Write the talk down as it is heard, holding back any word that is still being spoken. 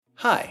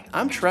Hi,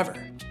 I'm Trevor.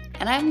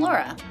 And I'm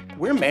Laura.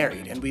 We're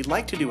married and we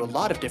like to do a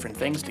lot of different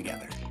things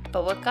together.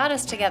 But what got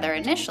us together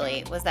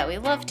initially was that we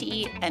love to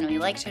eat and we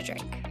like to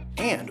drink.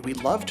 And we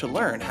love to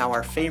learn how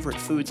our favorite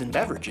foods and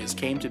beverages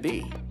came to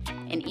be.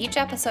 In each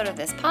episode of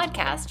this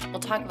podcast,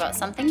 we'll talk about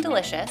something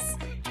delicious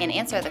and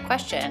answer the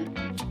question,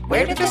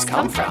 where did this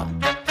come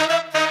from?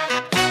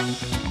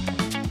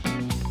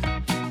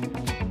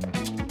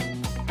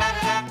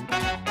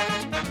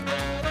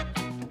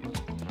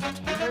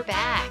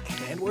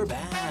 And we're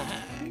back.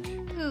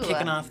 Ooh.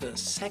 Kicking off the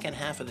second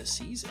half of the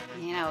season.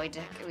 You know,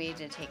 we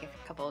did take a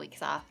couple of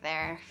weeks off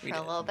there for a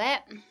little bit.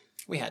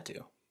 We had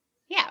to.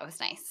 Yeah, it was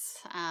nice.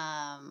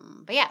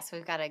 But yeah, so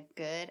we've got a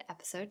good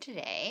episode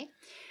today.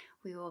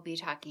 We will be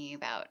talking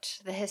about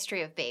the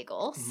history of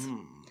bagels.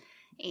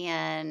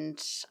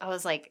 And I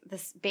was like,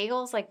 this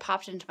bagels like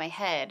popped into my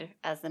head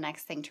as the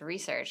next thing to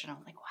research. And I'm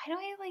like, why do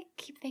I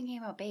keep thinking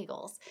about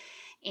bagels?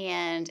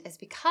 And it's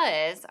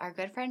because our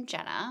good friend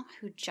Jenna,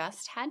 who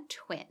just had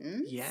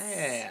twins,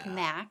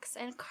 Max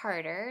and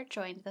Carter,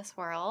 joined this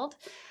world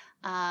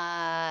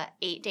 8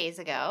 days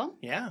ago.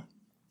 Yeah.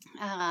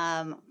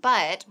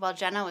 But while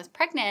Jenna was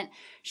pregnant,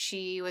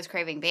 she was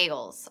craving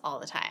bagels all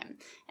the time.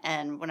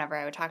 And whenever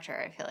I would talk to her,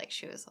 I feel like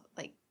she was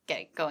like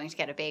going to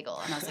get a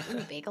bagel. And I was like, ooh,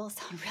 bagels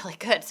sound really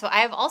good. So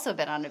I've also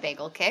been on a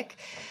bagel kick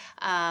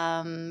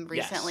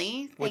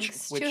recently,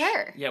 thanks to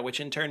her. Yeah, which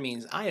in turn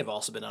means I have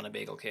also been on a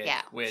bagel kick. Yeah.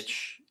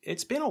 Which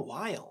it's been a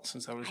while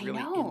since I was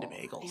really into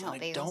bagels. I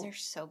know, bagels are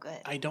so good.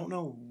 I don't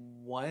know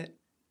what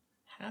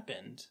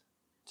happened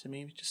to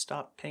me. Just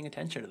stop paying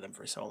attention to them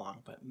for so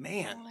long. But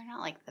man. Well, they're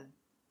not like the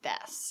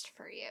best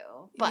for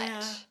you.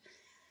 But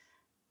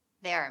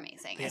they are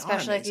amazing.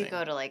 Especially if you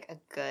go to like a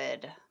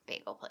good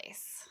bagel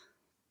place.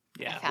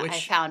 Yeah, I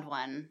found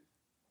one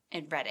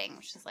in Reading,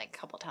 which is like a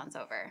couple towns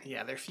over.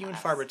 Yeah, they're few and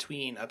far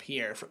between up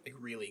here for like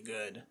really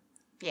good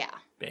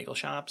bagel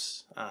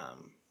shops.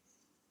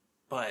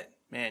 But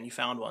man, you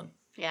found one.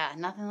 Yeah,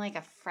 nothing like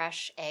a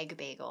fresh egg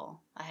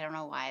bagel. I don't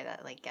know why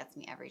that like gets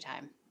me every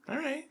time. All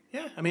right,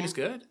 yeah. I mean, it's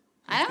good.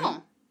 I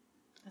know.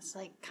 It's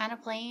like kind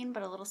of plain,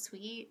 but a little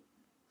sweet.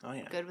 Oh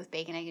yeah. Good with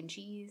bacon, egg, and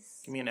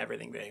cheese. Give me an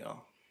everything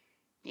bagel.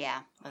 Yeah,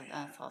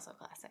 that's also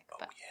classic.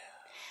 But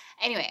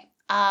anyway.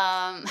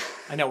 I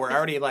know we're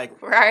already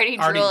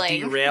drooling.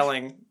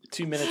 derailing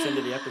 2 minutes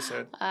into the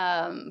episode.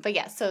 But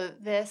yeah, so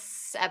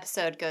this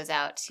episode goes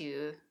out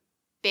to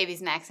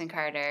babies Max and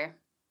Carter.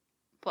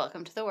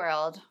 Welcome to the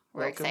world.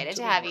 We're excited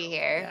to have you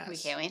here. Yes. We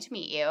can't wait to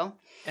meet you.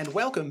 And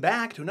welcome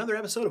back to another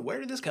episode of Where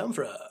Did This Come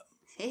From?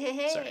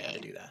 Hey. Sorry, I had to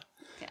do that.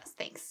 Yes,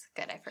 thanks.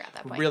 Good, I forgot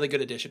that point. Really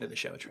good addition to the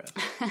show, Trev.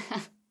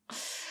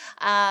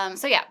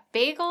 So yeah,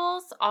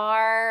 bagels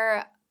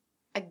are,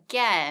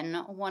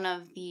 again, one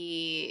of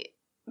the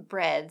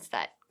breads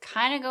that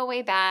kind of go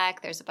way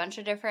back. There's a bunch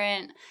of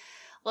different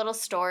little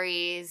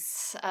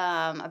stories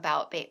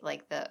about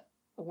like the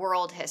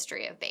world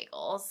history of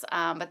bagels.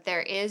 But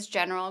there is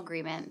general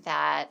agreement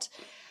that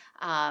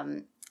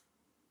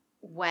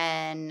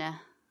when some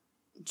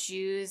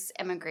Jews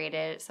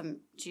immigrated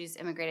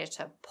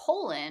to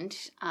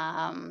Poland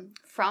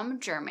from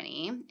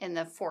Germany in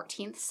the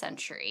 14th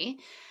century.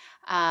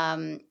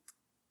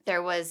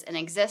 There was an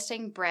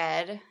existing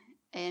bread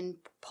in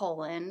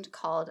Poland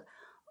called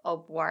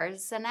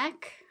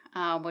obwarzenek,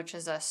 which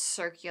is a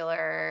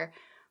circular,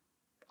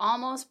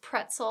 almost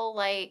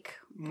pretzel-like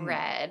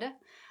bread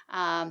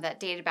that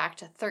dated back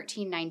to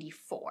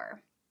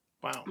 1394.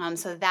 Wow.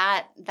 So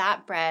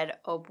that bread,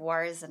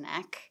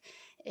 obwarzenek,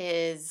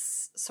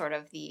 is sort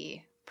of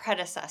the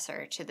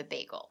predecessor to the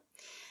bagel.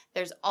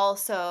 There's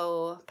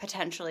also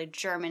potentially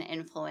German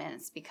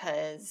influence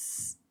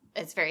because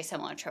it's very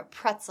similar to a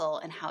pretzel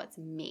in how it's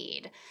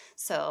made.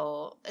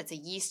 So it's a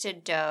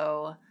yeasted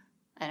dough,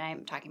 and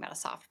I'm talking about a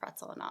soft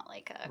pretzel, not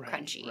like a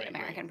crunchy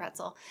American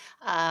pretzel.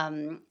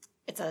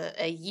 It's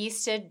a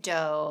yeasted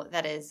dough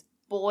that is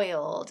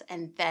boiled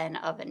and then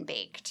oven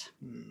baked.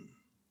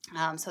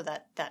 So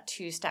that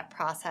two-step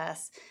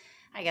process,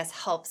 I guess,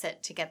 helps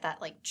it to get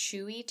that like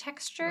chewy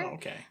texture. Oh,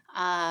 okay.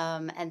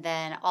 And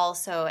then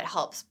also it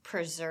helps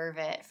preserve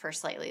it for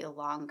slightly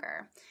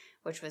longer,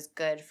 which was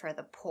good for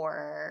the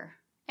poorer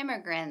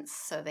immigrants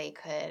so they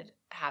could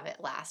have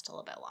it last a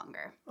little bit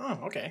longer.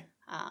 Oh, okay.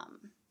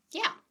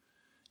 Yeah.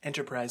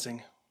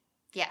 Enterprising.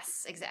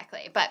 Yes,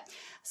 exactly. But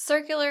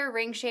circular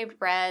ring-shaped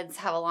breads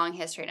have a long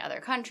history in other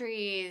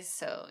countries.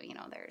 So,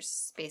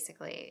 there's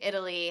basically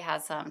Italy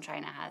has some,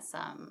 China has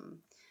some,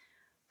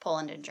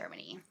 Poland and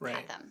Germany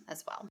have them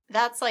as well.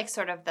 That's like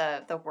sort of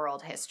the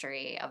world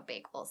history of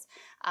bagels.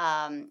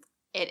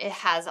 It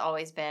has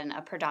always been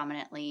a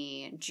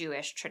predominantly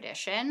Jewish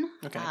tradition.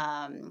 Okay.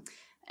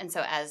 And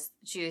so as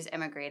Jews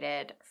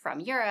immigrated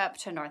from Europe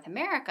to North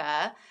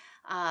America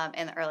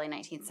in the late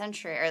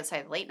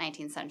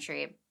 19th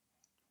century,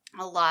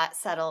 a lot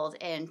settled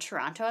in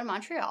Toronto and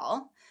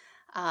Montreal,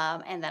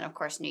 and then, of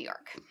course, New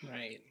York.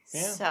 Right.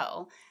 Yeah.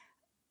 So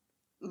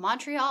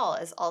Montreal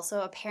is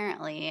also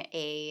apparently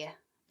a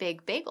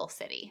big bagel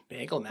city.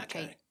 Bagel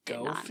Mecca.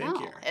 Go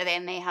figure.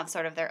 And they have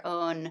sort of their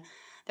own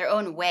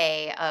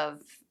way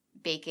of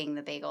baking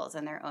the bagels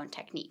and their own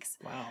techniques.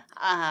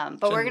 Wow.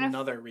 But we're gonna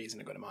another reason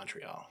to go to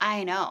Montreal.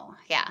 I know.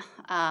 Yeah.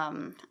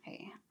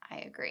 I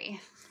agree.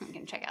 You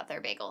can check out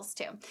their bagels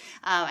too.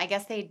 I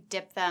guess they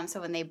dip them. So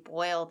when they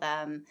boil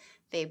them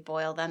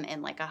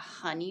in like a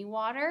honey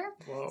water.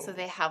 Whoa. So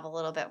they have a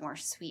little bit more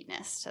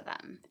sweetness to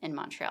them. In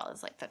Montreal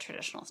is like the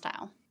traditional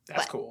style.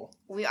 That's cool.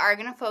 We are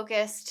going to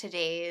focus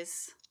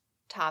today's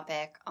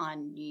topic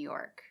on New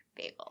York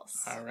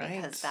bagels. All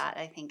right. Because that,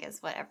 I think,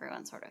 is what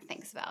everyone sort of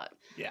thinks about.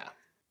 Yeah.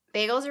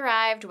 Bagels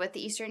arrived with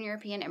the Eastern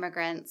European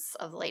immigrants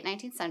of the late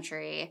 19th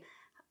century.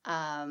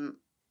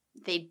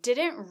 They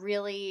didn't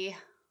really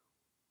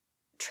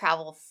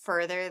travel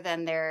further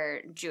than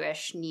their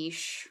Jewish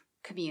niche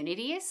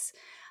communities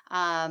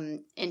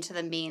into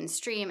the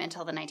mainstream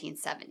until the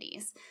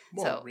 1970s.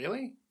 Whoa, so,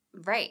 really?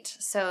 Right.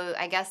 So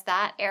I guess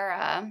that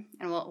era,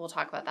 and we'll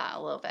talk about that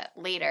a little bit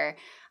later,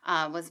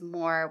 was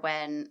more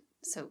when,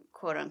 so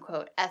quote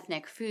unquote,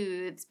 ethnic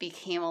foods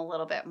became a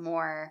little bit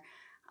more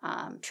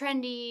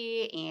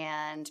trendy,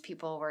 and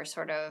people were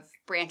sort of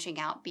branching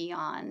out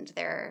beyond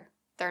their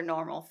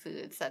normal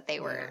foods that they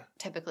were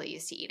typically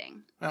used to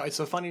eating. No, it's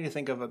so funny to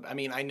think of I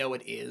mean, I know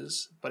it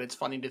is, but it's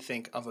funny to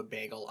think of a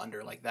bagel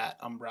under like that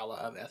umbrella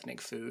of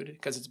ethnic food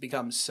because it's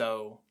become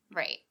so...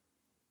 Right.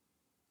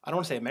 I don't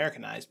want to say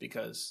Americanized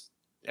because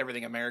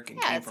everything American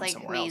came from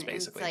somewhere else,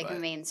 basically. It's like a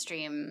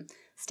mainstream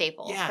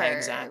staple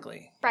for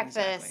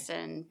breakfast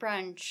and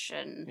brunch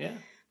and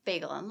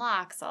bagel and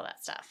lox, all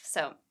that stuff.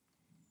 So...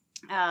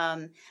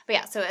 but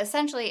yeah, so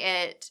essentially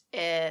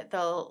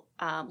the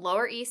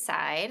Lower East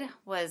Side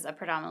was a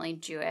predominantly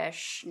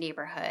Jewish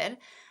neighborhood,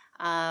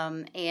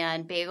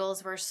 and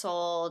bagels were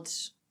sold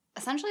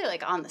essentially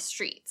like on the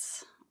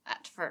streets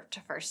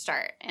to first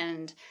start.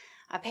 And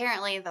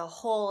apparently the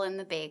hole in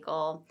the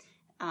bagel,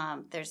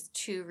 there's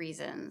two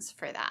reasons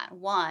for that.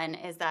 One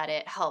is that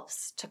it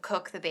helps to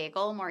cook the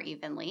bagel more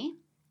evenly.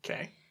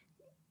 Okay.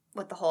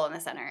 With the hole in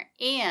the center.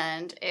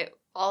 And it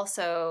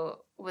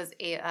also was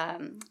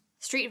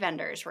street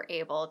vendors were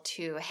able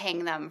to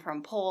hang them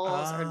from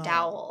poles or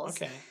dowels.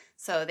 Okay.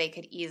 So they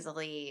could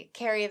easily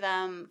carry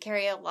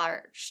a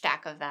large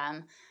stack of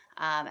them,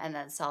 and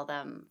then sell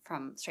them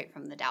straight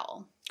from the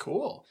dowel.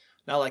 Cool.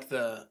 Now like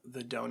the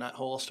donut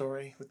hole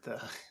story with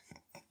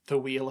the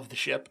wheel of the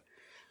ship.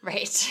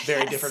 Right.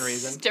 Very different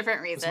reason.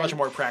 Different reason. It's a much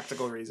more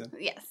practical reason.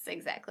 Yes,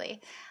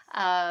 exactly.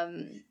 But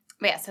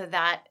yeah, so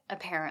that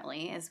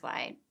apparently is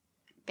why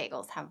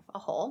bagels have a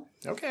hole.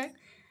 Okay.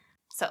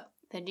 So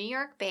the New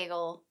York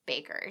bagel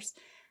bakers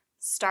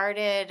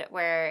started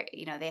where,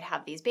 they'd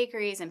have these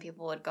bakeries and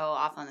people would go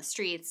off on the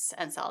streets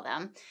and sell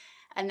them.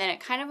 And then it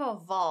kind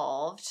of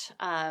evolved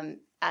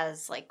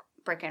as like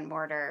brick and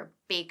mortar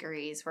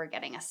bakeries were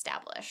getting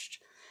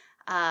established.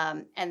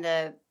 And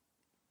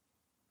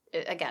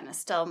again, it's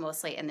still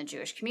mostly in the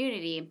Jewish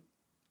community.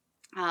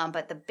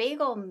 But the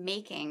bagel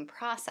making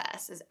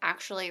process is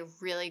actually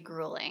really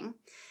grueling.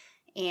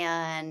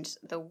 And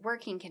the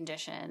working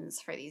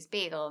conditions for these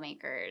bagel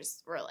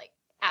makers were like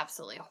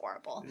absolutely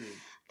horrible.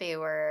 They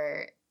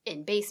were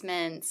in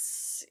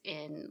basements,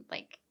 in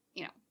like,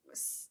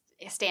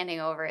 standing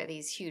over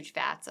these huge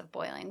vats of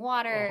boiling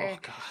water,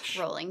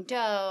 rolling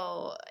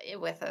dough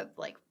with a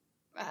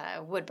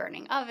wood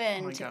burning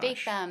oven to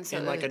bake them. So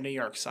in like a New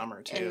York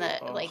summer too.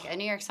 Like a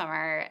New York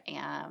summer,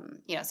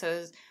 so it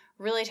was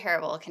really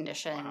terrible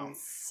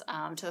conditions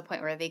to the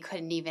point where they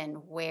couldn't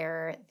even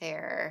wear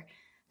their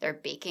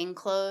baking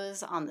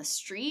clothes on the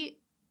street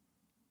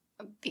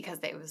because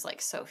it was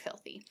like so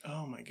filthy.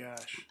 Oh my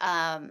gosh.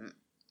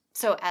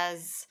 So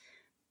as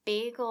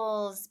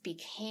bagels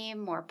became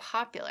more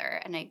popular,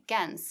 and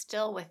again,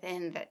 still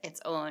within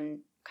its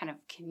own kind of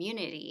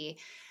community,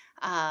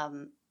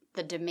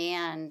 the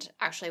demand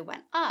actually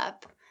went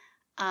up.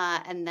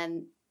 And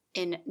then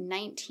in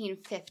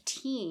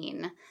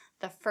 1915,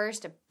 the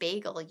first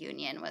bagel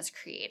union was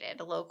created,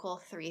 Local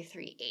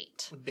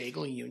 338.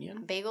 Bagel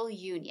union? Bagel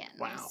union.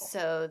 Wow.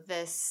 So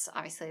this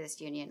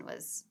union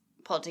was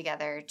pulled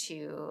together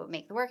to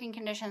make the working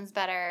conditions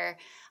better,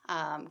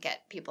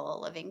 get people a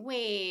living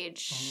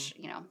wage,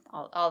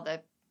 all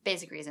the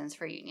basic reasons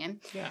for union.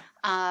 Yeah.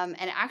 And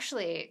it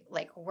actually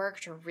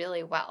worked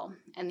really well.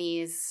 And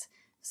these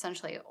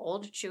essentially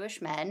old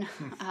Jewish men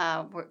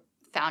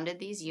founded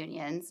these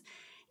unions.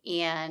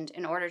 And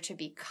in order to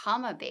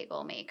become a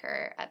bagel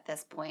maker at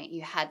this point,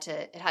 it had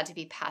to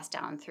be passed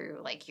down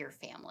through your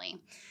family.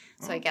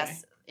 So okay. I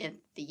guess in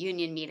the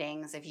union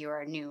meetings, if you were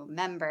a new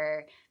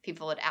member,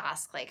 people would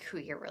ask who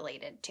you're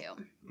related to.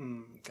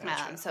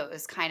 Gotcha. So it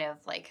was kind of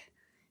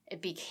it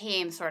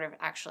became sort of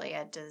actually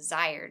a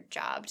desired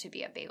job to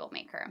be a bagel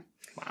maker.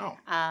 Wow.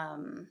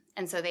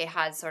 And so they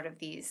had sort of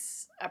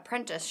these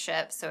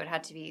apprenticeships. So it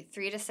had to be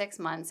 3 to 6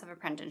 months of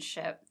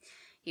apprenticeship.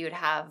 You would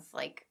have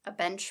a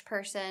bench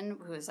person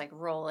who was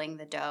rolling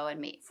the dough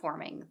and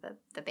forming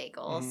the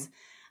bagels.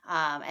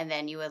 Mm-hmm. And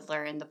then you would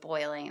learn the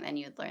boiling, and then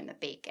you would learn the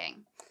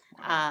baking.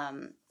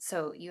 Wow.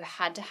 So you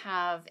had to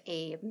have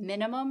a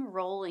minimum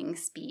rolling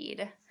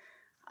speed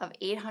of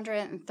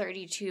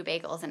 832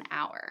 bagels an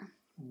hour.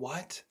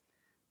 What?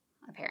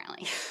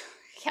 Apparently.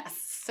 Yes.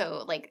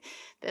 So, like,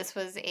 this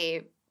was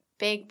a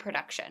big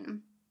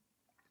production.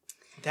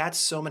 That's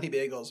so many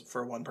bagels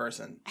for one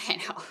person. I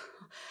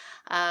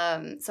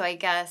know. So I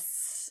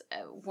guess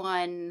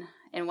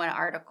in one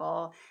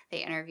article,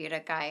 they interviewed a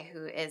guy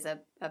who is a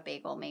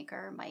bagel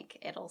maker, Mike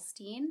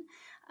Edelstein.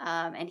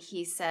 And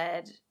he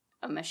said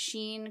a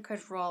machine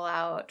could roll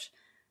out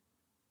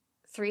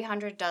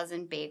 300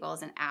 dozen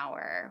bagels an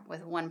hour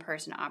with one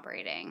person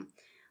operating,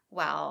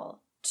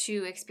 while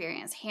 2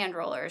 experienced hand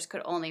rollers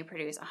could only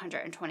produce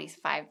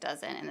 125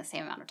 dozen in the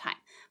same amount of time.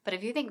 But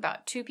if you think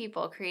about 2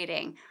 people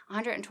creating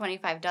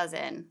 125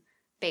 dozen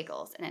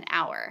bagels in an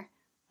hour,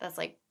 that's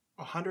like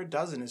 100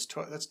 dozen is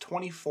that's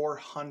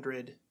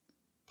 2,400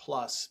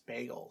 plus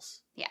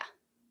bagels. Yeah.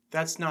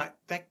 That's not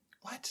that.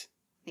 What?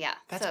 Yeah.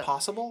 That's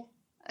possible.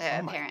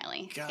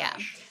 Apparently, yeah.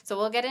 So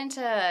we'll get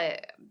into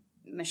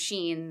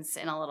machines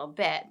in a little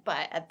bit,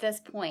 but at this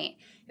point,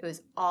 it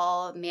was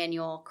all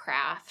manual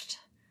craft.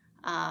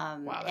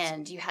 Wow,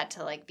 and you had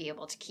to like be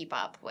able to keep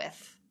up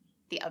with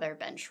the other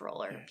bench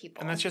roller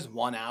people. And that's just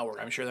 1 hour.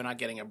 I'm sure they're not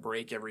getting a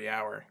break every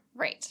hour.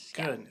 Right.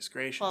 Goodness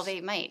gracious. Well,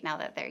 they might now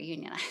that they're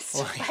unionized.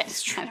 Well,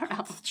 that's true. I don't know.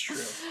 That's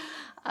true.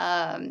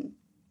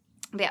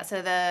 But yeah,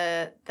 so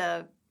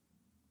the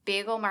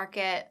bagel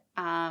market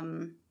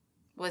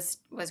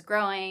was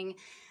growing.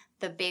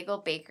 The bagel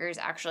bakers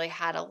actually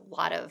had a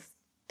lot of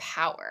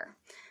power.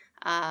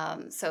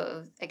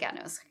 So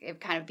again, it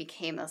kind of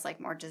became this like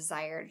more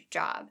desired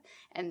job,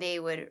 and they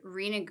would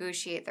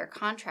renegotiate their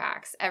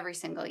contracts every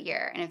single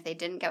year. And if they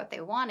didn't get what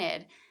they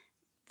wanted,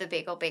 the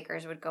bagel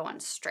bakers would go on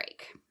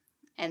strike.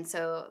 And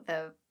so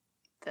the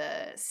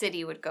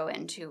city would go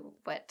into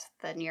what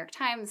the New York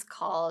Times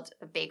called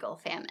a bagel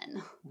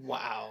famine.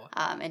 Wow.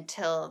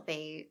 Until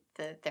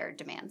their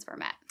demands were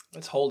met.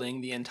 That's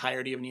holding the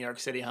entirety of New York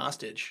City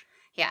hostage.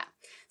 Yeah.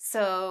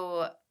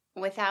 So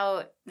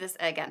without this,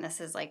 again,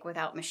 this is like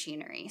without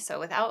machinery. So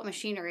without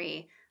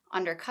machinery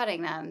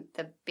undercutting them,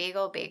 the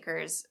bagel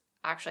bakers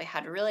actually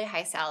had really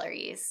high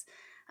salaries.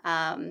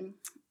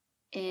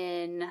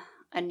 In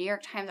a New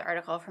York Times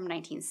article from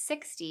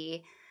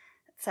 1960,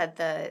 said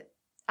the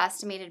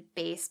estimated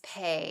base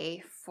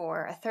pay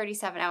for a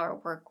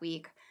 37-hour work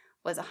week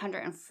was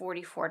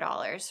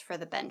 $144 for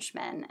the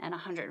benchmen and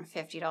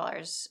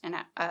 $150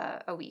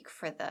 a week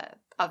for the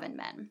oven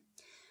men.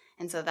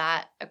 And so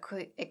that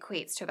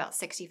equates to about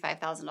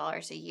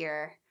 $65,000 a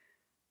year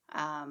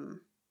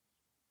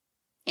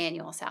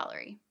annual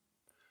salary.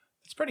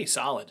 It's pretty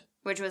solid.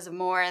 Which was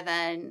more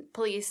than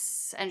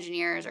police,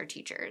 engineers, or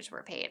teachers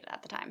were paid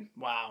at the time.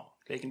 Wow.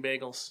 Bacon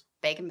bagels.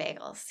 Bacon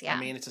bagels, yeah. I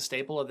mean, it's a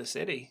staple of the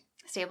city.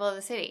 Staple of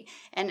the city.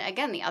 And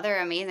again, the other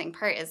amazing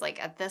part is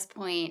like at this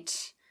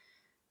point,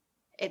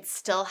 it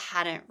still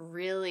hadn't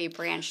really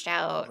branched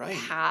out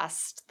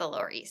past the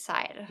Lower East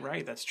Side.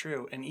 Right, that's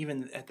true. And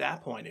even at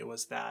that point, it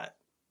was that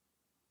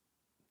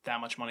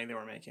much money they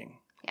were making.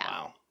 Yeah.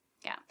 Wow.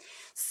 Yeah.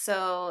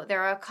 So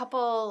there are a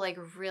couple like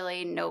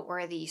really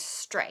noteworthy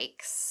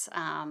strikes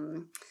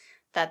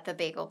that the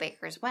bagel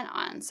bakers went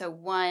on. So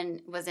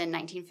one was in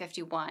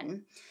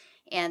 1951,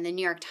 and the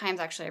New York Times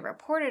actually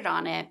reported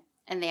on it,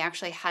 and they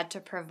actually had to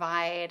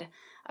provide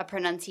a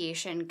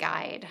pronunciation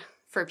guide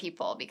for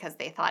people because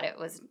they thought it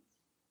was,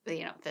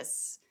 you know,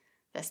 this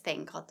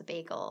thing called the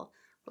bagel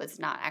was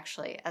not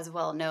actually as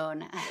well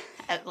known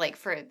like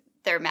for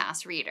their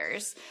mass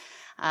readers.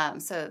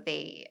 So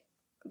they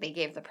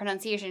gave the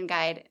pronunciation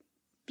guide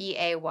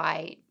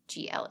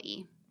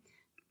BAYGLE,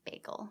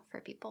 bagel for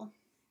people.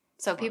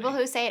 So funny. People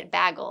who say it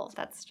bagel,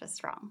 that's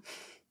just wrong.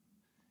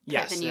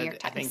 Yes, the New York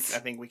Times. I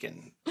think we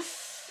can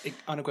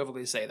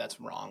unequivocally say that's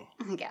wrong.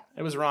 Yeah.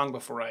 It was wrong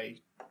before I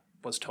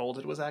was told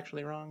it was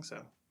actually wrong,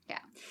 so. Yeah.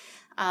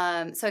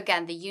 So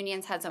again, the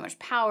unions had so much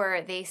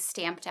power, they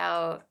stamped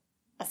out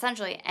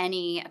essentially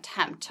any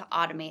attempt to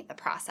automate the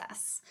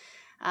process.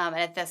 And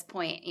at this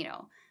point, you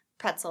know,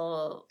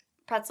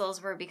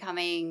 pretzels were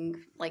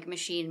becoming like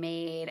machine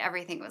made.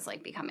 Everything was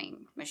like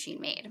becoming machine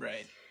made.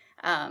 Right.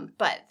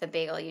 But the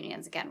bagel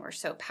unions, again, were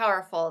so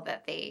powerful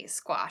that they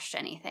squashed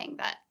any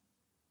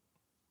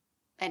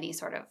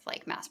sort of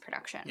like mass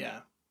production.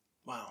 Yeah.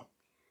 Wow.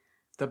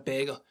 The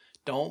bagel,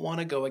 don't want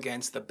to go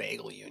against the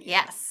bagel union.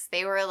 Yes.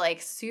 They were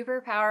like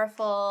super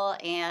powerful,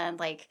 and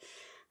like,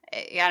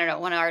 I don't know,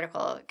 one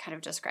article kind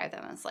of described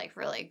them as like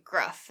really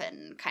gruff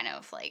and kind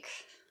of like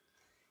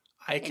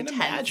I can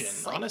imagine,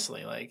 like,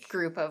 honestly, like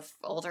group of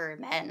older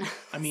men.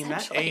 I mean,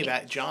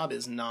 that job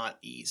is not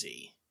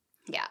easy.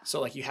 Yeah. So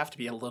like you have to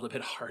be a little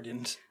bit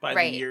hardened by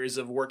the years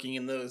of working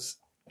in those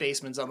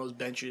basements on those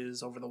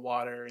benches over the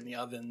water in the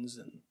ovens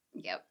and.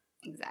 Yep,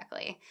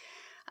 exactly.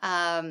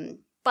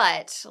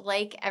 But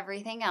like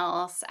everything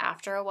else,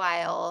 after a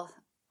while,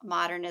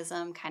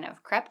 modernism kind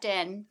of crept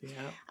in.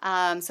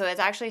 Yeah. So it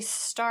actually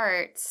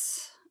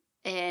starts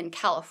in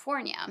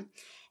California.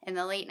 In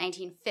the late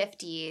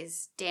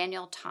 1950s,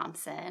 Daniel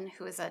Thompson,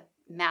 who was a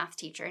math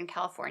teacher in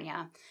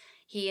California,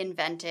 he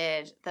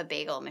invented the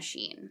bagel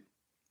machine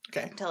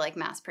to like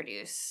mass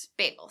produce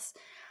bagels.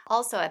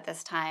 Also at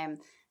this time,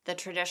 the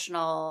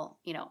traditional,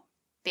 you know,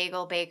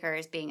 bagel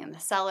bakers being in the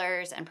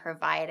cellars and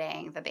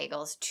providing the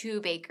bagels to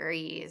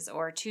bakeries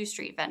or to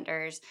street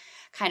vendors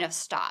kind of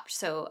stopped.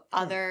 So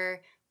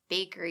other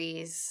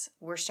bakeries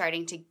were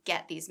starting to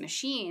get these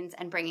machines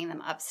and bringing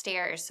them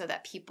upstairs so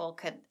that people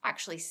could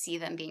actually see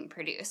them being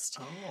produced.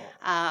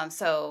 Oh.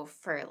 So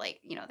for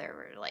like, there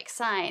were like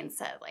signs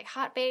that like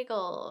hot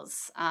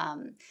bagels.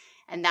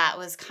 And that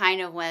was kind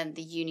of when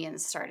the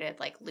unions started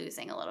like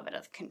losing a little bit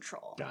of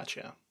control.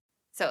 Gotcha.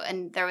 So,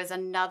 and there was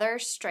another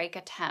strike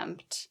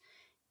attempt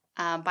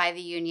by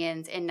the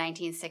unions in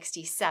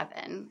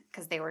 1967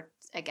 because they were,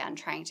 again,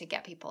 trying to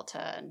get people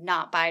to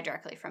not buy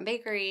directly from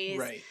bakeries.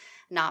 Right.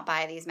 Not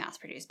buy these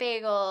mass-produced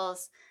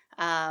bagels,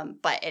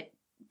 but it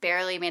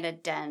barely made a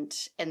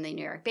dent in the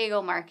New York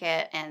bagel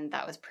market, and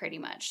that was pretty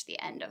much the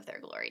end of their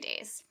glory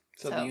days.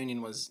 So the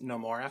union was no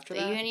more after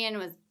that? The union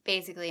was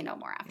basically no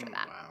more after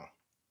that.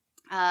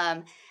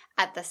 Wow.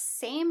 At the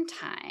same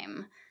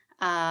time,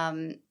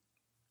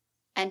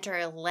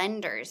 enter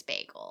Lender's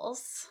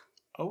Bagels.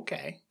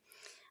 Okay.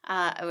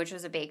 Which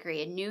was a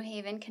bakery in New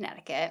Haven,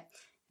 Connecticut.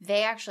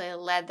 They actually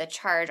led the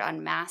charge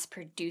on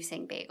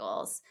mass-producing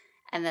bagels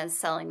and then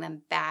selling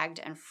them bagged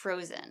and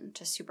frozen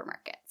to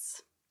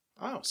supermarkets.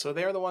 Oh, so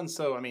they're the ones.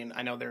 So, I mean,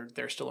 I know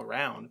they're still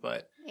around,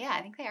 but yeah,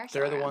 I think they are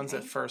still they're the around, ones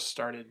that first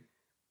started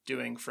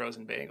doing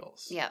frozen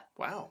bagels. Yep.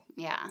 Wow.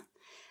 Yeah.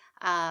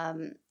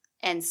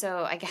 And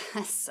so I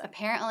guess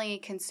apparently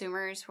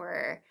consumers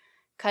were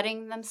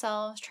cutting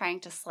themselves trying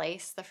to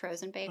slice the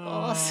frozen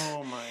bagels.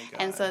 Oh my gosh.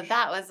 And so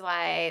that was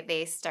why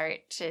they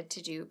started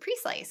to do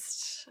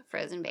pre-sliced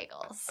frozen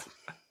bagels.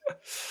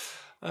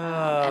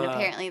 And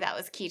apparently that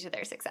was key to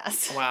their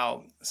success.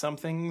 Wow. Some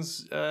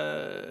things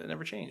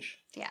never change.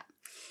 Yeah.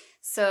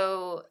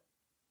 So,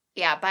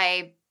 yeah,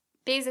 by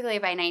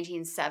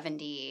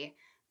 1970,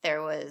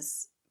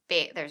 there's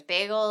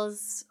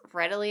bagels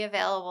readily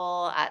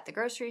available at the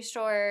grocery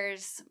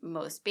stores.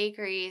 Most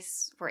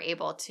bakeries were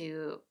able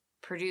to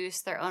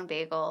produce their own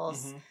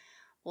bagels. Mm-hmm.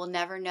 We'll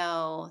never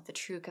know the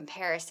true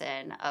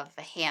comparison of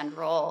the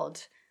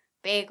hand-rolled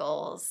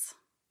bagels.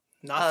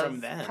 Not from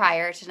then.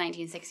 Prior to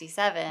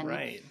 1967.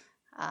 Right.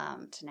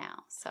 To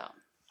now. So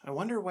I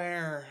wonder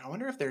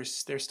if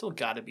there's still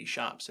got to be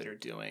shops that are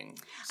doing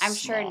I'm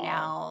sure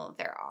now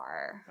there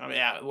are. I mean,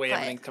 yeah,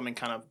 everything's coming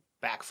kind of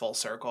back full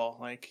circle,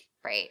 like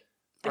right.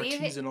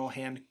 Artisanal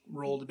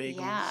hand-rolled bagels.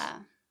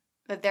 Yeah.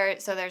 But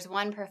there's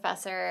one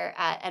professor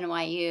at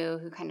NYU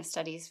who kind of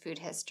studies food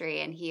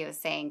history, and he was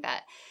saying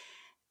that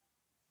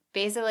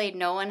basically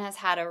no one has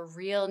had a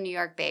real New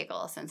York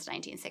bagel since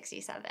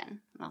 1967. And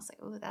I was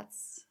like, ooh,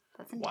 that's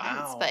intense.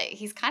 Wow. But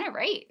he's kind of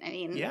right. I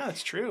mean, yeah,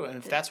 it's true. And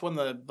if that's when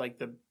the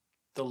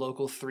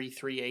local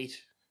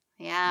 338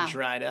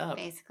 dried up,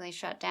 basically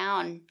shut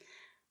down.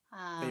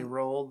 They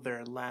rolled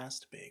their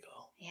last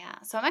bagel. Yeah.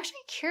 So I'm actually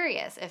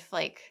curious if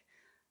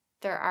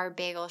there are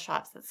bagel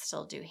shops that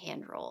still do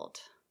hand rolled.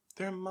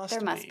 There must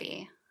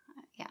be.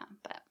 Yeah,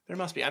 but there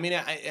must be. I mean,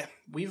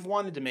 we've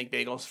wanted to make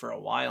bagels for a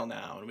while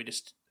now, and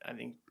I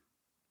think.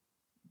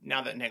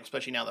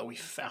 Especially now that we've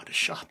found a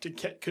shop to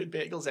get good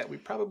bagels at, we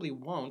probably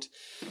won't.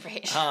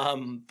 Right.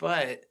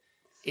 But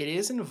it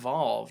is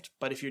involved.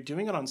 But if you're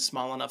doing it on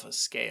small enough a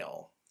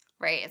scale,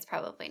 right, it's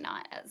probably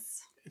not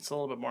as. It's a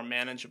little bit more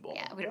manageable.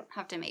 Yeah, we don't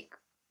have to make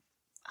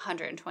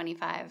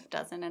 125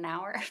 dozen an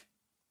hour.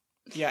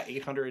 Yeah,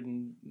 800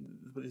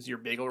 is your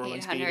bagel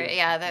rolling speed?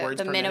 Yeah,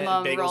 the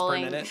minimum minute,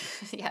 rolling. Per minute.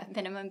 Yeah,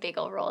 minimum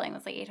bagel rolling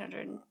was like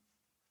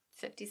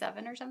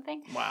 857 or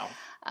something. Wow.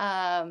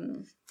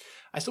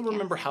 I still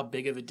remember how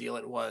big of a deal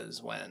it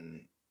was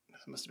when,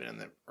 it must have been in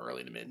the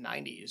early to mid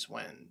 90s,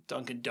 when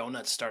Dunkin'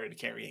 Donuts started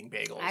carrying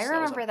bagels. I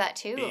remember that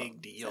too.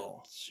 Big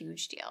deal.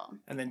 Huge deal.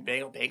 And then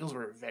bagels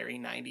were a very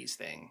 90s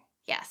thing.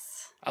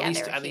 Yes.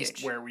 At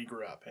least where we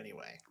grew up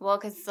anyway. Well,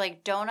 because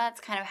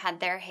donuts kind of had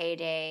their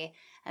heyday,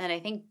 and then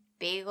I think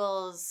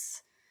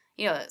bagels,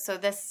 so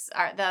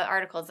the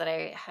articles that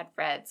I had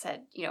read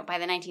said, by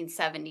the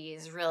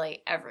 1970s,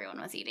 really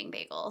everyone was eating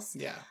bagels.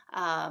 Yeah.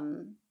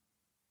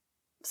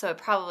 So it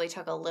probably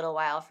took a little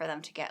while for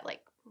them to get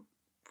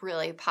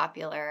really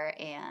popular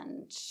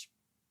and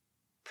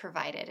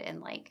provided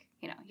in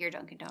your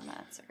Dunkin'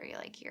 Donuts or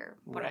your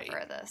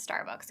whatever the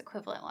Starbucks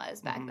equivalent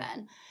was back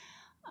then.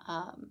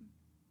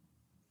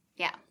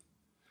 Yeah.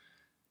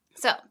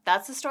 So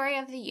that's the story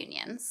of the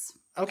unions.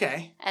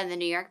 Okay. And the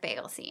New York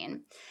bagel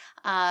scene.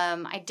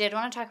 I did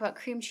want to talk about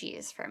cream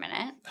cheese for a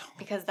minute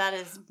because that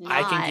is not...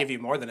 I can give you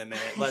more than a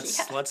minute.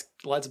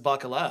 Let's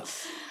buckle up.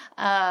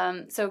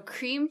 So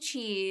cream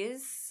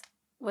cheese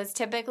was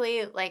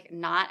typically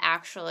not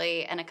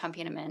actually an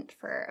accompaniment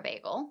for a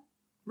bagel.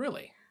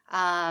 Really?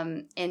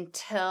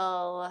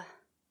 Until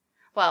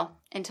the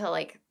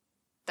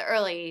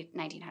early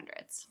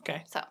 1900s.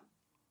 Okay. So.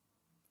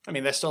 I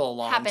mean, there's still a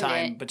long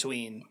time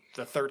between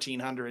the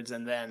 1300s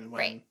and then when...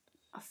 Right.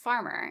 A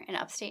farmer in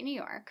upstate New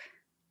York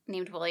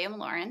named William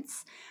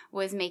Lawrence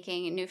was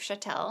making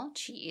Neufchâtel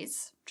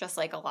cheese, just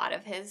like a lot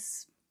of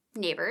his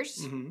neighbors.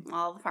 Mm-hmm.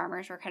 All the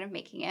farmers were kind of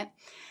making it.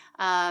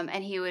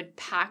 And he would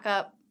pack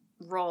up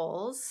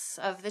rolls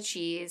of the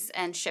cheese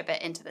and ship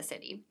it into the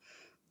city.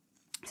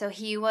 So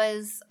he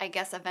was, I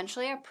guess,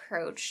 eventually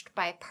approached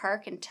by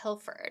Park and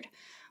Tilford,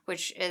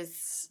 which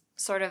is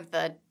sort of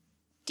the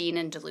Dean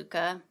and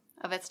DeLuca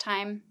of its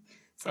time.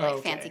 So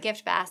like fancy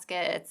gift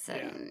baskets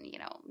and,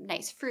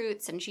 nice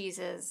fruits and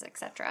cheeses,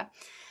 etc.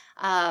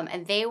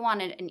 And they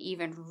wanted an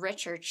even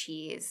richer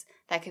cheese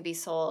that could be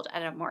sold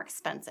at a more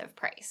expensive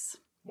price.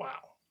 Wow.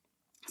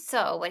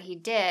 So what he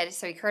did,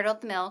 he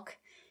curdled the milk,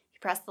 he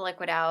pressed the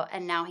liquid out,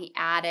 and now he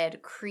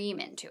added cream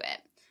into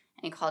it.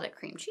 And he called it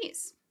cream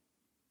cheese.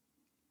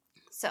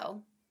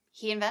 So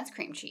he invents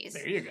cream cheese.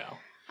 There you go.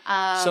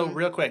 So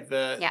real quick,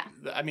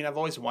 I've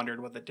always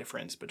wondered what the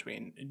difference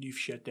between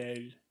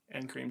Neufchâtel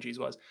and cream cheese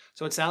was.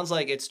 So it sounds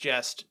like it's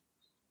just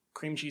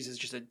cream cheese is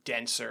just a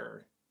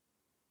denser,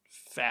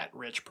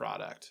 fat-rich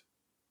product.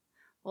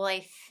 Well,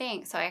 I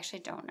think so. I actually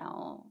don't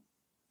know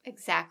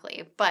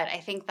exactly, but I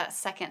think that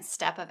second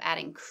step of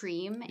adding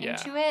cream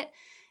into it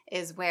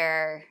is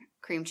where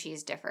cream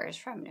cheese differs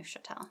from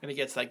Neufchâtel. And it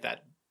gets like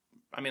that.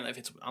 I mean,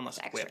 unless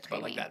it's whipped,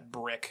 creamy. But like that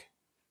brick,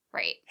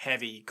 right?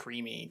 Heavy,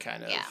 creamy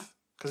kind of. Yeah.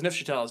 Because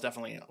Neufchâtel is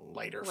definitely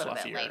lighter, fluffier. A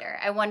little bit lighter.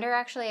 I wonder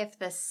actually if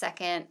the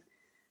second.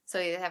 So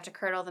you have to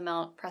curdle the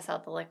milk, press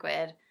out the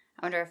liquid.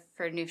 I wonder if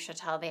for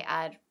Neufchâtel they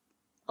add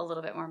a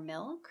little bit more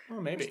milk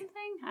or maybe. Or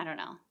something. I don't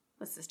know.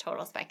 This is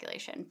total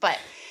speculation. But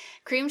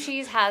cream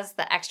cheese has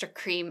the extra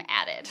cream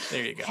added.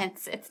 There you go.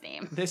 Hence its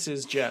name. This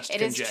is just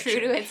conjecture. It is true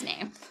to its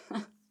name.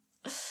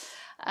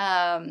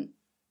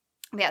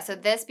 So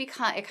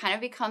it kind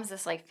of becomes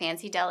this like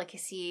fancy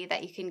delicacy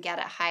that you can get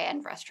at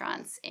high-end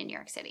restaurants in New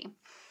York City.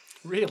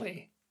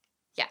 Really?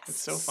 Yes.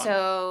 It's so fun.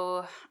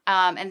 So,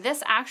 and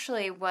this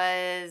actually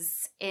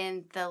was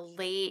in the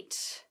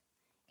late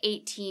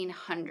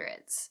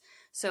 1800s.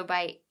 So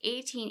by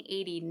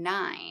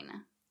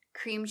 1889,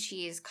 cream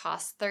cheese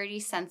cost 30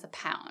 cents a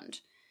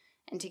pound.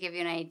 And to give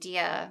you an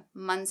idea,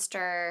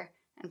 Munster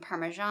and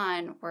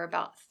Parmesan were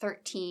about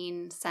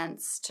 13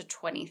 cents to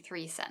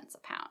 23 cents a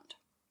pound.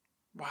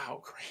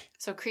 Wow, great.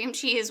 So cream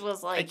cheese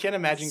was like I can't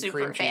imagine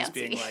cream cheese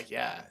fancy. being like,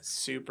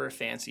 super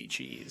fancy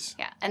cheese.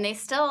 Yeah, and they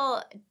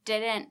still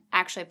didn't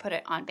actually put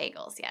it on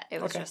bagels yet. It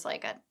was just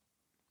like a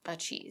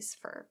cheese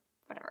for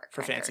whatever.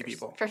 For fancy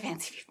people. For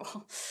fancy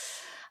people.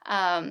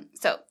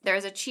 So there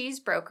was a cheese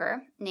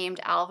broker named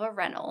Alva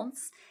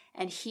Reynolds,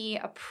 and he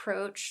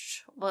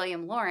approached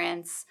William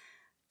Lawrence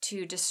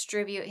to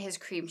distribute his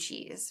cream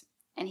cheese.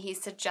 And he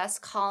suggests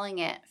calling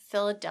it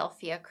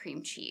Philadelphia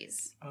cream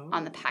cheese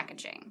on the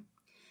packaging.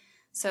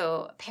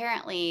 So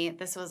apparently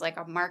this was like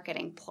a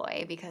marketing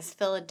ploy because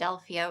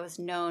Philadelphia was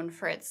known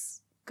for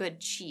its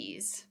good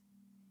cheese,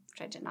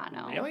 which I did not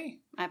know. Really?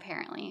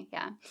 Apparently,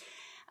 yeah.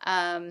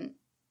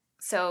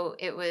 So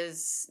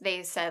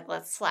they said,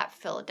 let's slap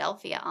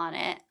Philadelphia on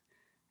it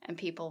and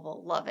people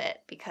will love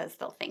it because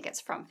they'll think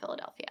it's from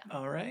Philadelphia.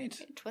 All right.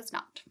 It was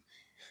not.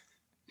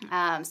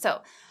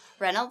 So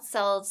Reynolds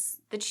sells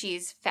the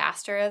cheese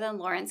faster than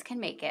Lawrence can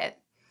make it.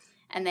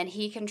 And then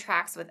he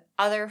contracts with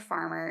other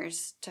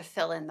farmers to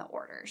fill in the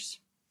orders.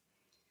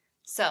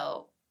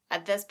 So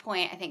at this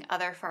point, I think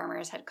other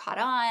farmers had caught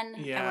on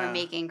and were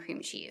making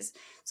cream cheese.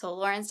 So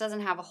Lawrence doesn't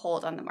have a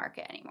hold on the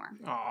market anymore.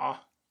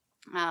 Aw.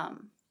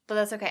 But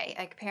that's okay.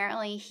 Like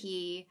apparently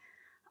he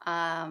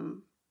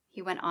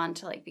went on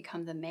to like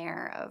become the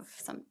mayor of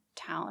some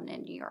town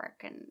in New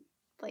York and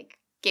like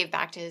gave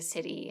back to his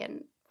city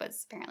and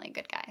was apparently a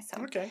good guy.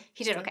 So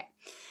he did okay.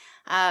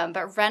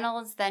 But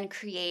Reynolds then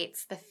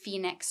creates the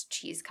Phoenix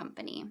Cheese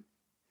Company.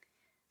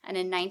 And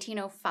in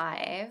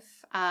 1905,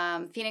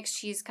 Phoenix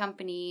Cheese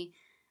Company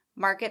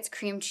markets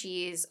cream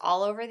cheese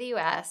all over the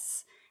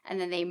U.S.,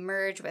 and then they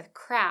merge with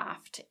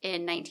Kraft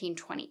in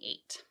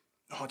 1928.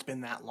 Oh, it's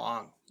been that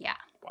long. Yeah.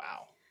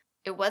 Wow.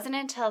 It wasn't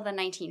until the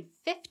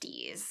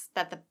 1950s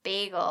that the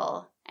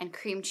bagel and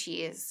cream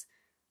cheese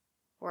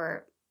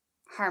were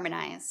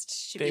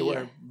harmonized. They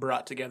were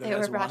brought together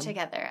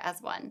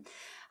as one.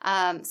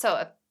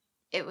 So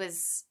it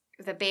was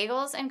the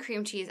bagels and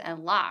cream cheese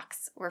and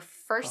lox were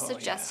first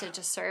suggested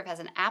to serve as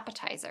an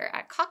appetizer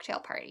at cocktail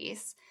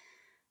parties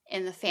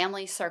in the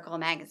Family Circle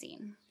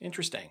magazine.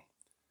 Interesting.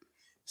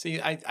 See,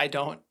 I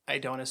don't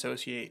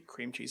associate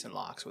cream cheese and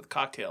lox with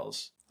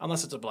cocktails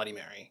unless it's a Bloody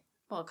Mary.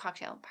 Well,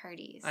 cocktail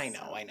parties. I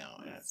know.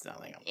 It's not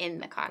like in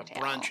the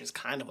cocktail. Brunch is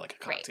kind of like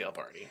a cocktail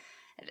party.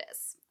 It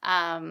is.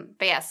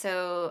 But yeah,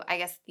 so I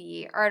guess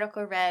the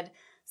article read,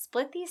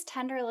 split these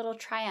tender little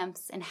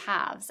triumphs in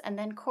halves and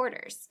then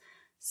quarters.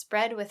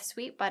 Spread with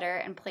sweet butter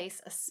and place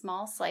a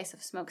small slice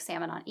of smoked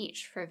salmon on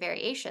each. For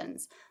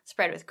variations,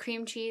 spread with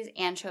cream cheese,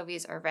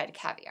 anchovies, or red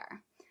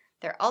caviar.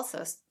 They're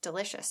also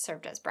delicious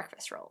served as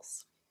breakfast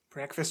rolls.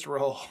 Breakfast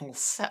rolls.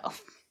 So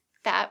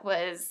that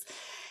was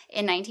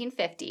in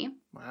 1950.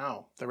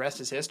 Wow. The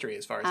rest is history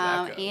as far as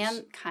that goes.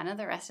 And kind of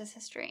the rest is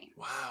history.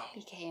 Wow.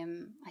 It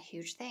became a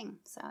huge thing.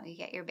 So you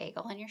get your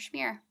bagel and your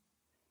schmear.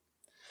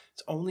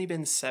 It's only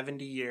been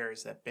 70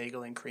 years that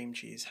bagel and cream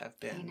cheese have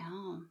been. I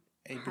know.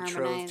 A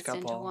betrothed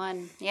couple. Into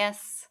one.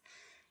 Yes,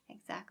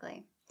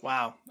 exactly.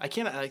 Wow. I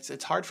can't,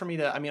 it's hard for me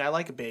to, I mean, I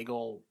like a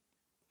bagel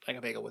like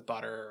a bagel with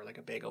butter or like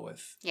a bagel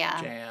with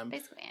jam.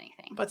 Basically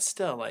anything. But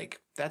still,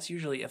 like, that's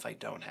usually if I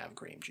don't have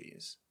cream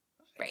cheese.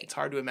 Right. It's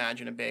hard to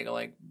imagine a bagel.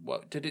 Like,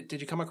 what did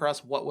you come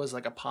across what was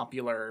like a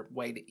popular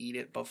way to eat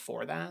it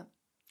before that?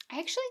 I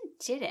actually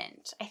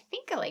didn't. I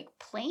think like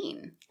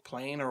plain.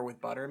 Plain or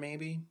with butter,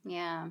 maybe?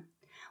 Yeah.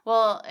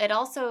 Well, it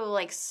also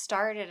like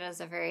started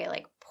as a very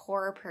like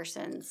poor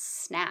person's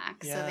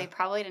snack. Yeah. So they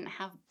probably didn't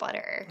have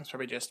butter. It's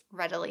probably just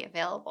readily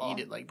available.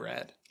 Eat it like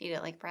bread.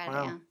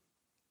 Wow.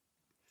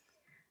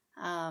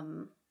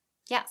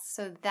 Yeah.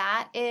 So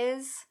that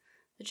is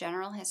the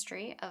general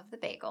history of the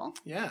bagel.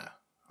 Yeah.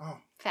 Oh.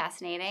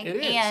 Fascinating. It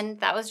is. And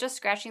that was just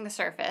scratching the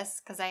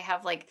surface because I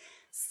have like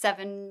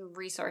 7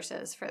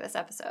 resources for this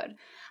episode.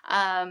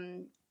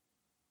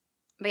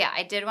 But yeah,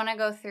 I did want to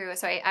go through.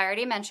 So I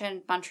already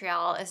mentioned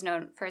Montreal is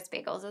known for its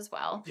bagels as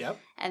well. Yep.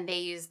 And they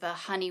use the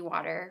honey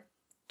water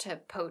to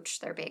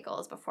poach their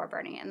bagels before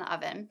burning it in the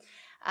oven.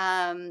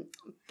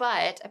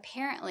 But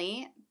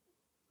apparently,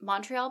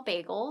 Montreal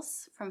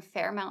bagels from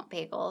Fairmount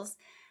Bagels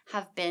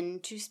have been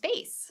to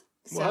space.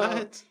 So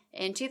what?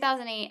 In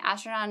 2008,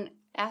 astronaut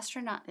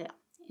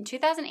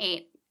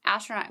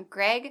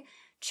Greg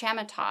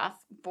Chamitoff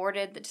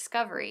boarded the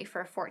Discovery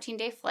for a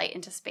 14-day flight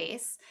into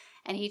space,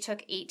 and he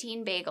took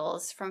 18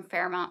 bagels from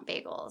Fairmount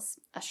Bagels,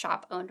 a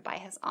shop owned by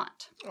his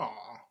aunt.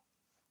 Aw.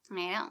 I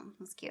know.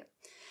 That's cute.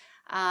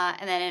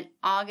 And then in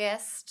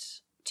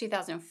August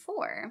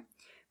 2004,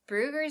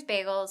 Bruegger's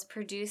Bagels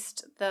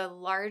produced the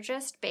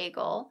largest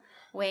bagel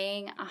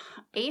weighing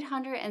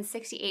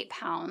 868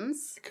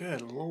 pounds.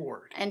 Good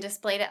Lord. And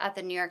displayed it at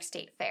the New York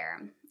State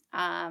Fair.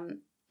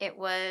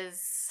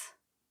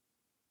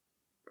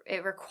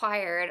 It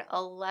required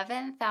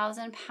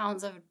 11,000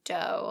 pounds of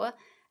dough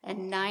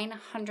and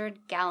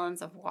 900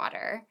 gallons of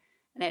water,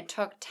 and it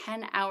took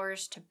 10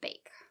 hours to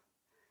bake.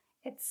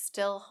 It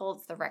still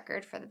holds the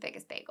record for the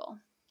biggest bagel.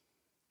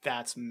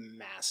 That's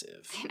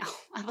massive. I know.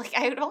 I'm like,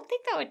 I don't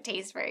think that would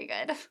taste very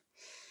good.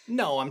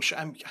 No, I'm sure.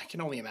 I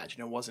can only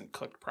imagine it wasn't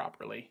cooked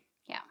properly.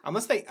 Yeah.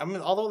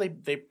 Although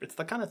it's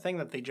the kind of thing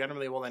that they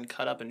generally will then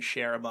cut up and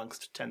share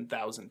amongst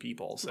 10,000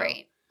 people. So.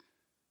 Right.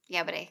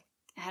 Yeah, but I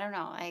don't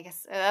know. I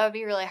guess that would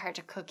be really hard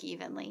to cook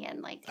evenly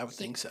and like. I would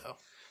think so.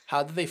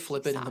 How did they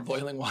flip it in the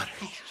boiling water?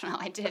 I don't know.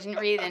 I didn't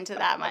read into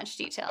that much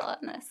detail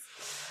on this.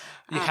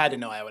 You had to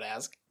know I would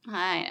ask.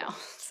 I know.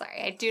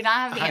 Sorry. I do not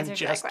have the answer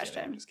to that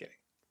question. I'm just kidding.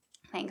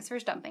 Thanks for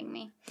stumping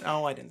me.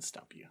 Oh, I didn't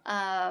stump you.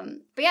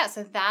 But yeah,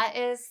 so that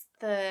is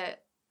the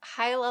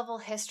high-level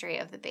history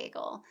of the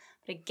bagel.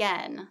 But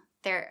again,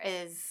 there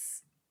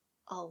is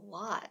a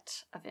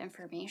lot of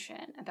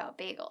information about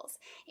bagels.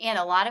 And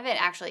a lot of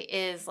it actually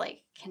is,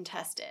 like,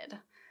 contested.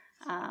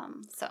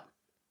 Well,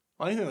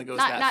 anything that goes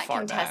not far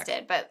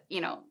contested, back. but,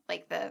 you know,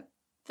 like the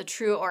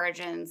true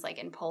origins, like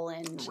in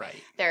Poland. Right.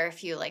 There are a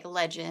few, like,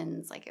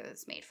 legends, like it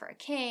was made for a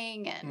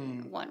king,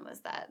 and one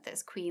was that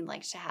this queen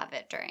liked to have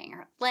it during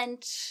her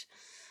Lent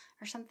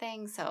or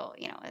something. So,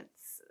 you know,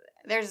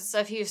 there's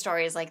a few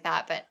stories like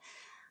that, but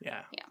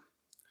yeah.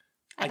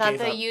 I thought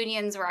the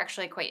unions were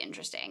actually quite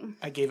interesting.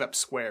 I gave up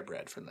square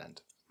bread for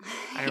Lent.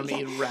 I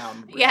only ate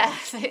round bread. Yeah,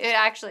 it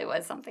actually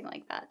was something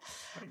like that.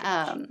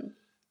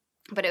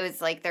 But it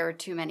was like there were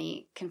too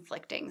many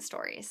conflicting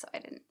stories, so I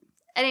didn't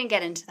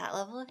get into that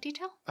level of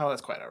detail. Oh,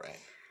 that's quite all right.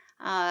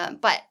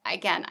 But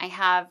again, I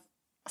have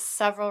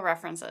several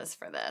references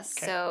for this.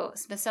 Okay. So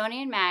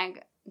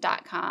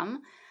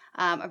SmithsonianMag.com,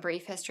 A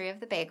Brief History of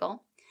the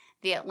Bagel,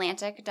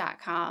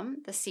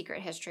 TheAtlantic.com, The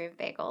Secret History of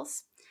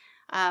Bagels,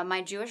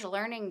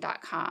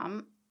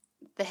 MyJewishLearning.com,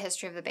 The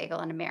History of the Bagel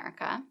in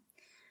America,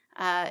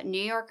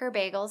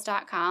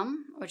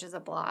 NewYorkerBagels.com, which is a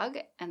blog,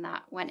 and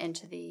that went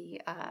into the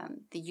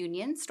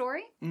Union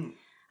story.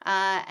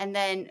 And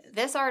then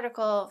this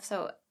article,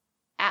 so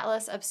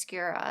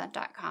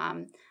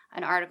AtlasObscura.com,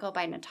 an article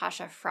by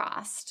Natasha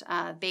Frost,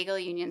 Bagel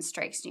Union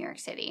Strikes New York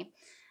City,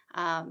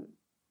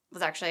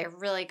 was actually a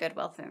really good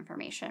wealth of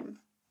information.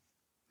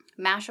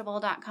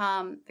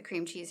 Mashable.com, The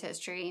Cream Cheese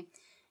History,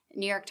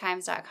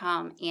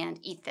 NewYorkTimes.com,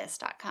 and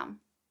EatThis.com.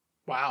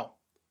 Wow.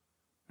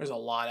 There's a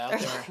lot out there.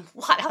 There's a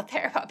lot out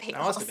there about bagels.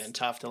 That must have been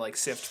tough to like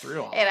sift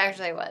through all that. It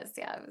actually was.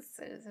 Yeah, it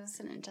was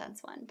an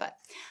intense one. But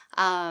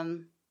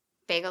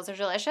bagels are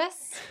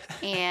delicious.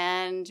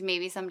 And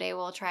maybe someday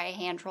we'll try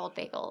hand-rolled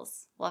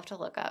bagels. We'll have to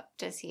look up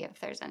to see if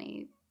there's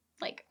any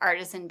like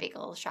artisan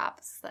bagel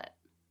shops that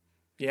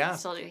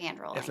still do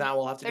hand-rolling. If not,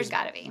 we'll have to. There's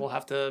got to be. We'll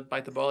have to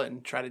bite the bullet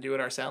and try to do it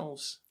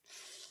ourselves.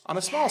 On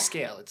a small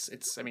scale,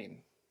 it's. I mean.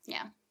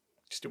 Yeah.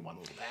 Just do one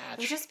little batch. It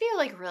would just be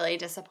like really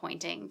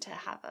disappointing to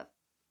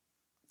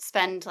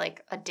spend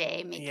like a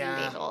day making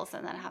bagels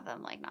and then have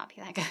them like not be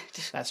that good.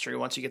 That's true.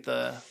 Once you get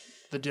the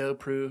dough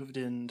proved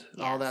and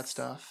all that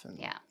stuff. And,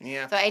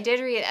 yeah. So I did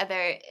read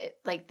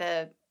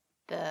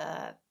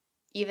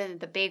even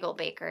the bagel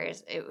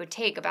bakers, it would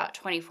take about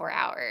 24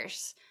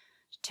 hours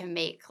to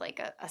make like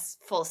a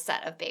full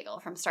set of bagel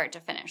from start to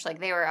finish. Like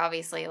they were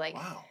obviously like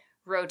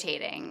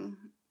rotating,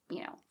 you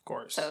know. Of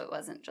course. So it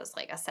wasn't just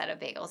like a set of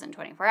bagels in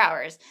 24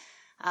 hours.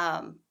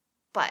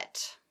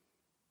 But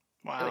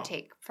it would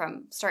take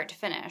from start to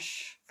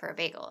finish for a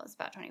bagel is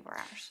about 24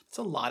 hours. It's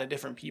a lot of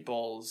different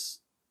people's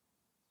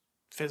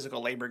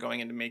physical labor going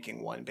into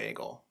making one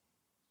bagel.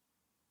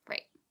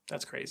 Right.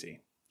 That's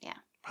crazy. Yeah.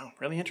 Wow,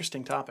 really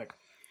interesting topic.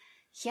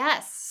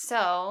 Yes.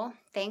 So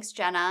thanks,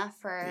 Jenna,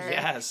 for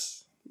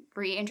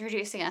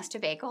reintroducing us to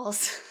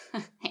bagels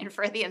and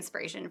for the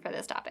inspiration for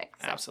this topic.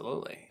 So.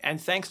 Absolutely. And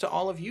thanks to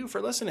all of you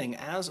for listening,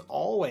 as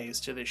always,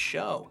 to this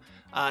show.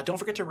 Don't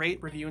forget to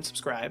rate, review, and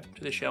subscribe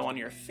to the show on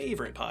your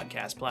favorite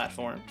podcast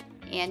platform.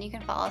 And you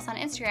can follow us on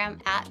Instagram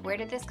at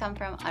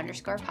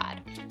wheredidthiscomefrom_pod.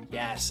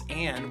 Yes,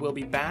 and we'll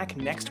be back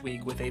next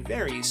week with a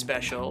very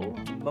special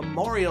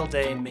Memorial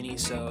Day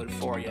mini-sode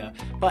for you.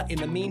 But in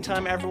the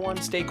meantime, everyone,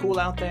 stay cool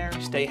out there,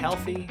 stay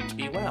healthy,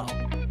 be well.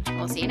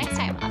 We'll see you next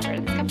time on Where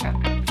Did This Come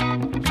From?